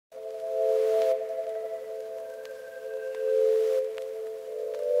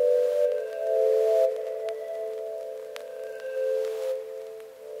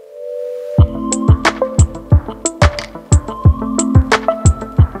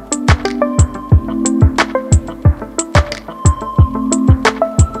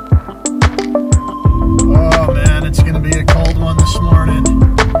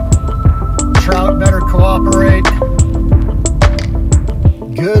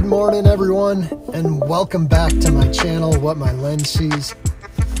Good morning everyone, and welcome back to my channel, What My Lens Sees.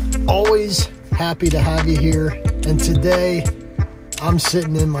 Always happy to have you here, and today I'm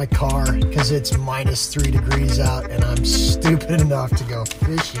sitting in my car because it's -3 degrees out and I'm stupid enough to go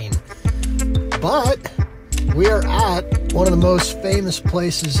fishing. But we are at one of the most famous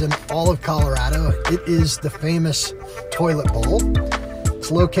places in all of Colorado. It is the famous Toilet Bowl.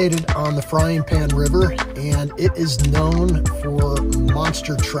 It's located on the Frying Pan River, and it is known for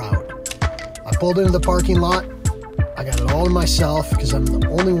monster trout. I pulled into the parking lot. I got it all to myself because I'm the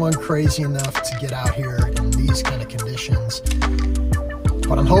only one crazy enough to get out here in these kind of conditions.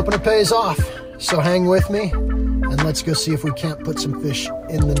 But I'm hoping it pays off. So hang with me, and let's go see if we can't put some fish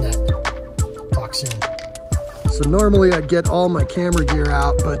in the net. Talk soon. So normally I'd get all my camera gear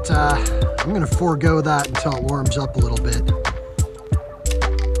out, but I'm gonna forego that until it warms up a little bit.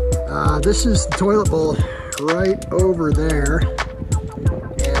 This is the Toilet Bowl right over there,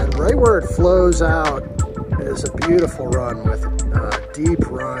 and right where it flows out is a beautiful run with a deep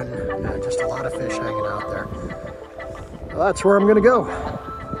run, just a lot of fish hanging out there. Well, that's where I'm gonna go.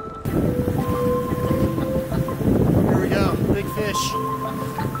 Here we go, big fish.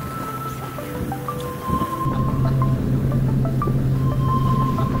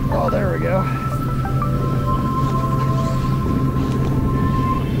 Oh, there we go.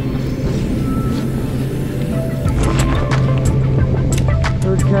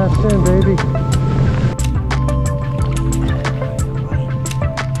 Third cast in, baby.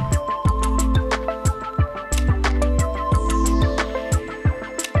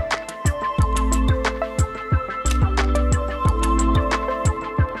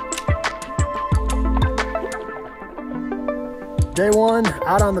 Day one,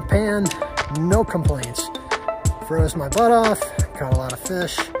 out on the pan, no complaints. Froze my butt off, caught a lot of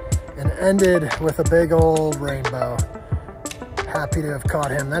fish, and ended with a big old rainbow. Happy to have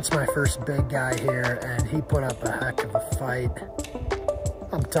caught him. That's my first big guy here, and he put up a heck of a fight.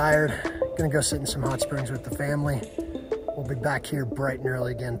 I'm tired, gonna go sit in some hot springs with the family. We'll be back here bright and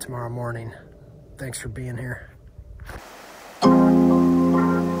early again tomorrow morning. Thanks for being here.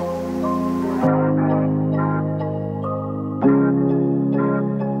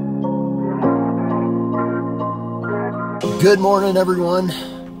 Good morning everyone.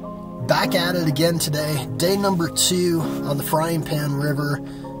 Back at it again today. Day number 2 on the Frying Pan River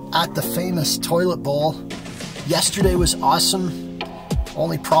at the famous Toilet Bowl. Yesterday was awesome.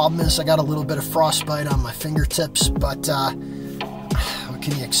 Only problem is I got a little bit of frostbite on my fingertips, but what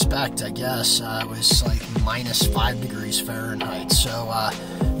can you expect, I guess? It was like -5 degrees Fahrenheit. So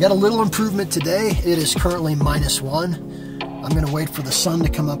got a little improvement today. It is currently -1. I'm gonna wait for the sun to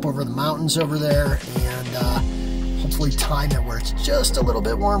come up over the mountains over there and hopefully time it where it's just a little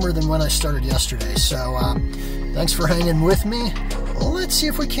bit warmer than when I started yesterday. So thanks for hanging with me. Let's see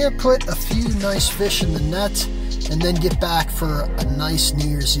if we can't put a few nice fish in the net and then get back for a nice New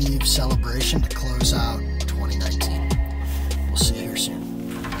Year's Eve celebration to close out 2019. We'll see you here soon.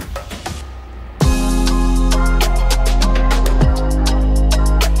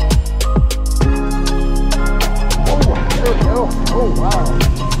 Oh, there we go. Oh, wow.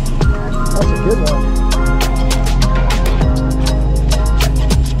 That's a good one.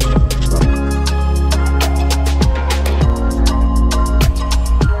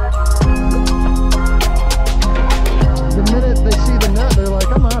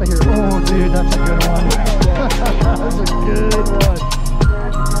 Dude, that's a good one. That's a good one.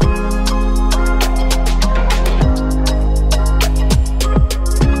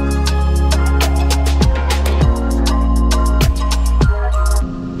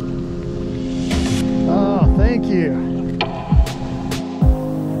 Oh, thank you.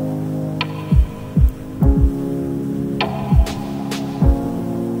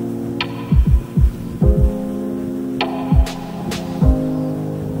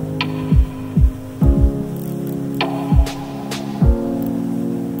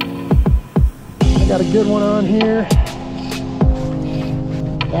 Got a good one on here.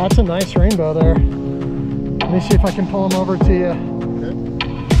 That's a nice rainbow there. Let me see if I can pull him over to you.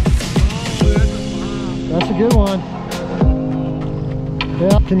 That's a good one.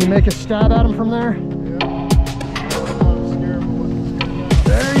 Yeah, can you make a stab at him from there?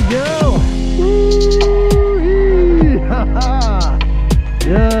 There you go. Woo-hee! Ha-ha!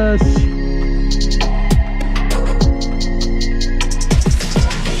 Yes.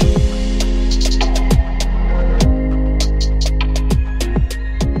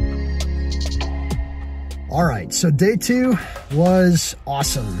 All right, so day 2 was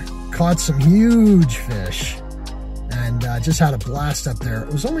awesome. Caught some huge fish and just had a blast up there.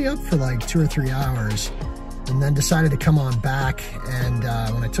 It was only up for like 2 or 3 hours. and then decided to come on back. And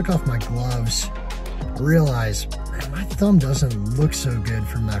when I took off my gloves, I realized, man, my thumb doesn't look so good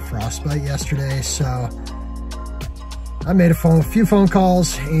from that frostbite yesterday. So I made a few phone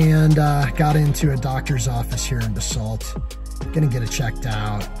calls and got into a doctor's office here in Basalt. Gonna get it checked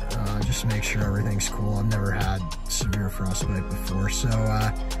out, just to make sure everything's cool. I've never had severe frostbite before, so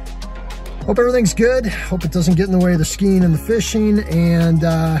hope everything's good. Hope it doesn't get in the way of the skiing and the fishing. And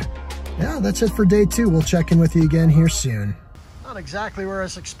yeah, that's it for day 2. We'll check in with you again here soon. Not exactly where I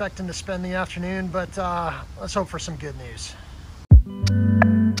was expecting to spend the afternoon, but let's hope for some good news.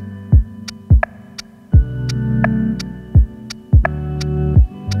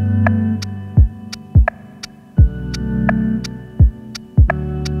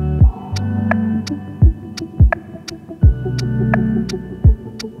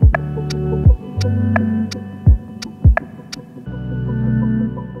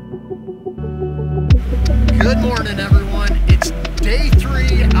 Good morning, everyone. It's day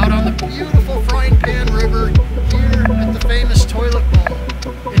 3 out on the beautiful Frying Pan River here at the famous Toilet Bowl.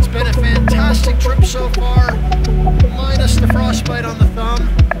 It's been a fantastic trip so far, minus the frostbite on the thumb.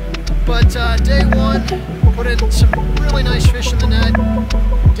 But day 1, put in some really nice fish in the net.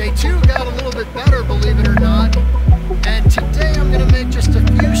 Day 2 got a little bit better, believe it or not. And today I'm going to make just a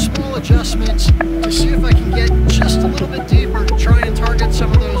few small adjustments to see if I can get just a little bit deeper to try and target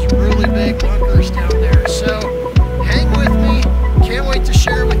some of those really big bunkers down there. So hang with me. Can't wait to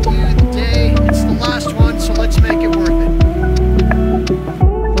share with you the day. It's the last one, so let's make it worth it.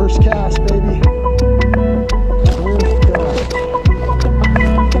 First cast, baby.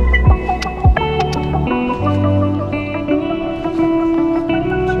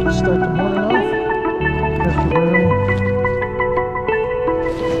 Should we start the morning off? If you're ready.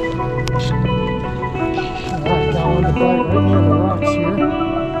 Alright, got one to bite right near the rocks here.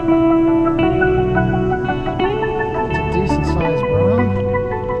 It's a decent sized brown.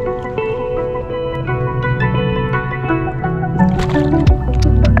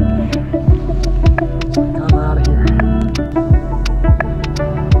 It's like I'm out of here.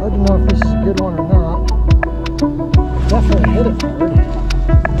 Hard to know if this is a good one or not. Definitely hit it hard.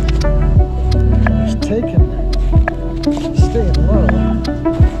 Just taking, staying low.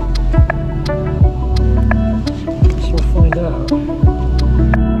 Find out.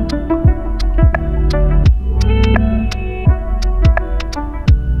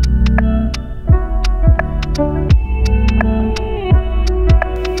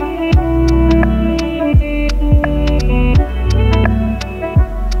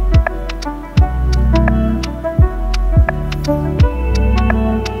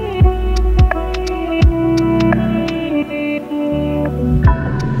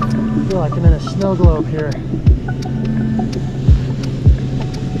 I feel like I'm in a snow globe here.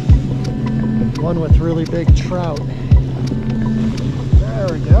 One with really big trout. There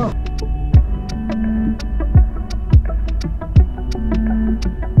we go.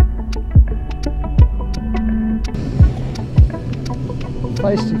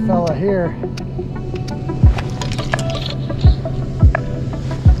 Feisty fella here.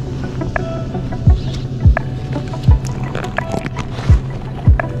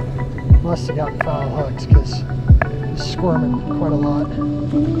 Must have gotten foul hooks because he's squirming quite a lot.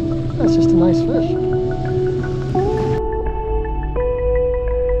 That's just a nice fish.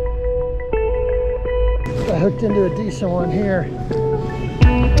 I hooked into a decent one here.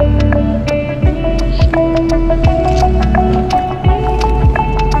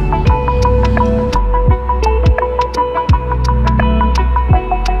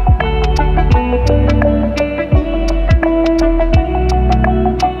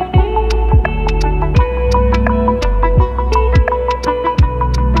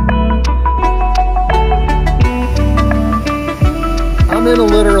 I'm in a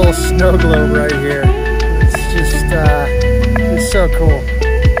literal snow globe right here. It's just, it's so cool.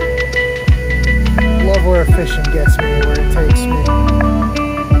 Love where fishing gets me, where it takes me.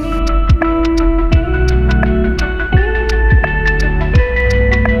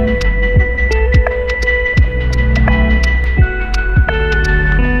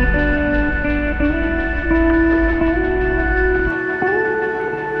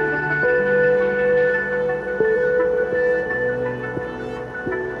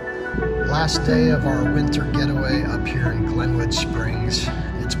 Last day of our winter getaway up here in Glenwood Springs.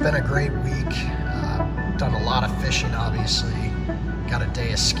 It's been a great week. Done a lot of fishing, obviously. Got a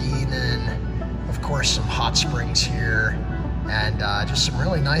day of skiing in. Of course, some hot springs here. And just some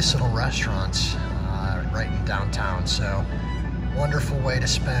really nice little restaurants right in downtown. So, wonderful way to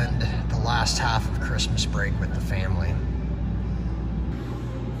spend the last half of Christmas break with the family.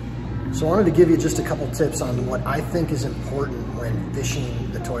 So I wanted to give you just a couple tips on what I think is important when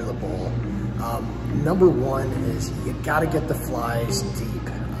fishing the toilet bowl. Number one is you gotta get the flies deep.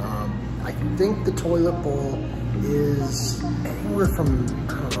 I think the toilet bowl is anywhere from,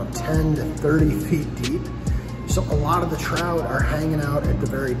 I don't know, 10 to 30 feet deep. So a lot of the trout are hanging out at the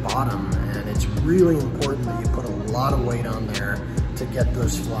very bottom, and it's really important that you put a lot of weight on there to get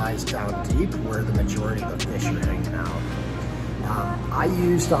those flies down deep where the majority of the fish are hanging out. I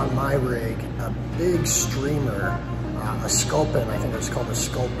used on my rig a big streamer, a sculpin, I think it was called a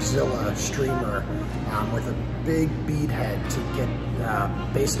Sculpzilla streamer, with a big bead head to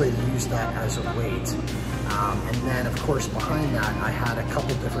get, basically use that as a weight. And then of course behind that I had a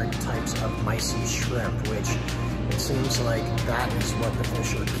couple different types of mycy shrimp, which it seems like that is what the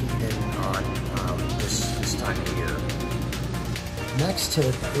fish are keyed in on this time of year. Next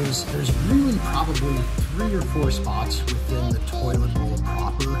tip is there's really probably 3 or 4 spots within the toilet bowl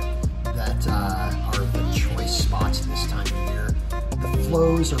proper that are the choice spots this time of year. The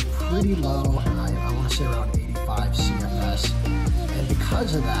flows are pretty low, I want to say around 85 CFS, and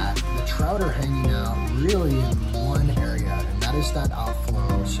because of that, the trout are hanging out really in one area, and that is that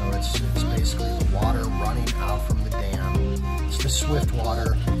outflow. So it's basically the water running out from the dam. It's the swift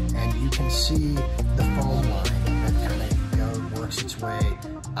water, and you can see the foam line that kind of works its way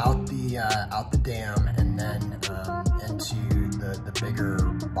out the dam and then into the bigger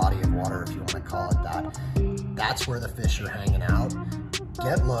body of water, if you want to call it that. That's where the fish are hanging out.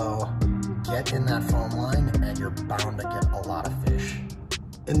 Get low, get in that foam line, and you're bound to get a lot of fish.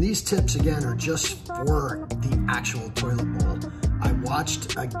 And these tips, again, are just for the actual toilet bowl. I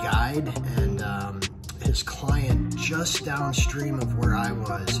watched a guide and his client just downstream of where I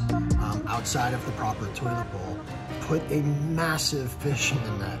was, outside of the proper toilet bowl, put a massive fish in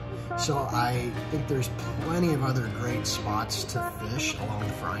the net. So I think there's plenty of other great spots to fish along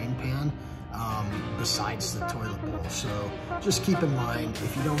the frying pan, besides the toilet bowl. So just keep in mind,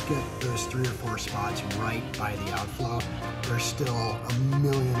 if you don't get those 3 or 4 spots right by the outflow, there's still a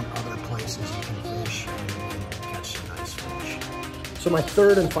million other places you can fish and catch some nice fish. So my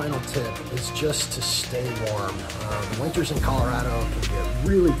third and final tip is just to stay warm. The winters in Colorado can get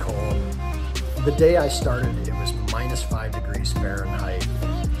really cold. The day I started, it was -5 degrees Fahrenheit.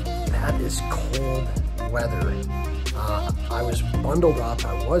 That is cold weather. I was bundled up,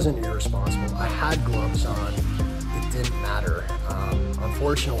 I wasn't irresponsible, I had gloves on, it didn't matter.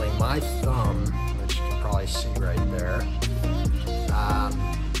 Unfortunately, my thumb, which you can probably see right there,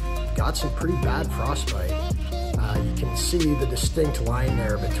 got some pretty bad frostbite. You can see the distinct line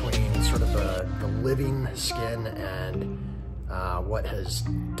there between sort of the living skin and what has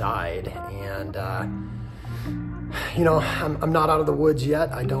died. And you know, I'm not out of the woods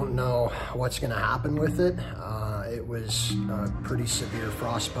yet. I don't know what's gonna happen with it. It was a pretty severe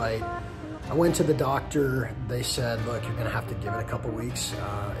frostbite. I went to the doctor. They said, look, you're gonna have to give it a couple weeks.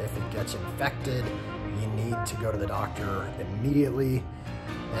 If it gets infected, you need to go to the doctor immediately.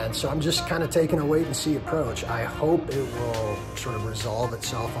 And so I'm just kind of taking a wait and see approach. I hope it will sort of resolve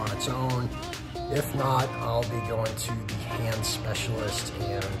itself on its own. If not, I'll be going to the hand specialist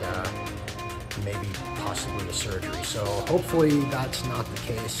and maybe possibly a surgery. So hopefully that's not the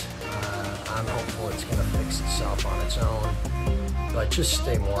case. I'm hopeful it's gonna fix itself on its own, but just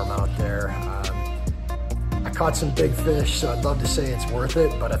stay warm out there. I caught some big fish, so I'd love to say it's worth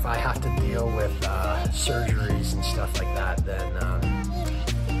it, but if I have to deal with surgeries and stuff like that, then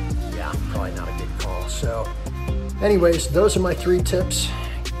yeah, probably not a good call. So anyways, those are my 3 tips.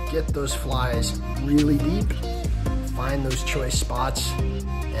 Get those flies really deep, find those choice spots,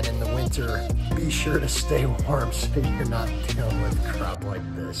 and in the winter, be sure to stay warm so you're not dealing with crap like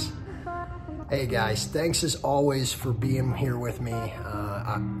this. Hey guys, thanks as always for being here with me.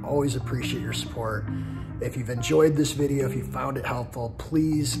 I always appreciate your support. If you've enjoyed this video, if you found it helpful,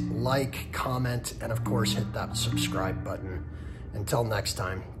 please like, comment, and of course hit that subscribe button. Until next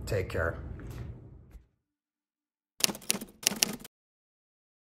time, take care.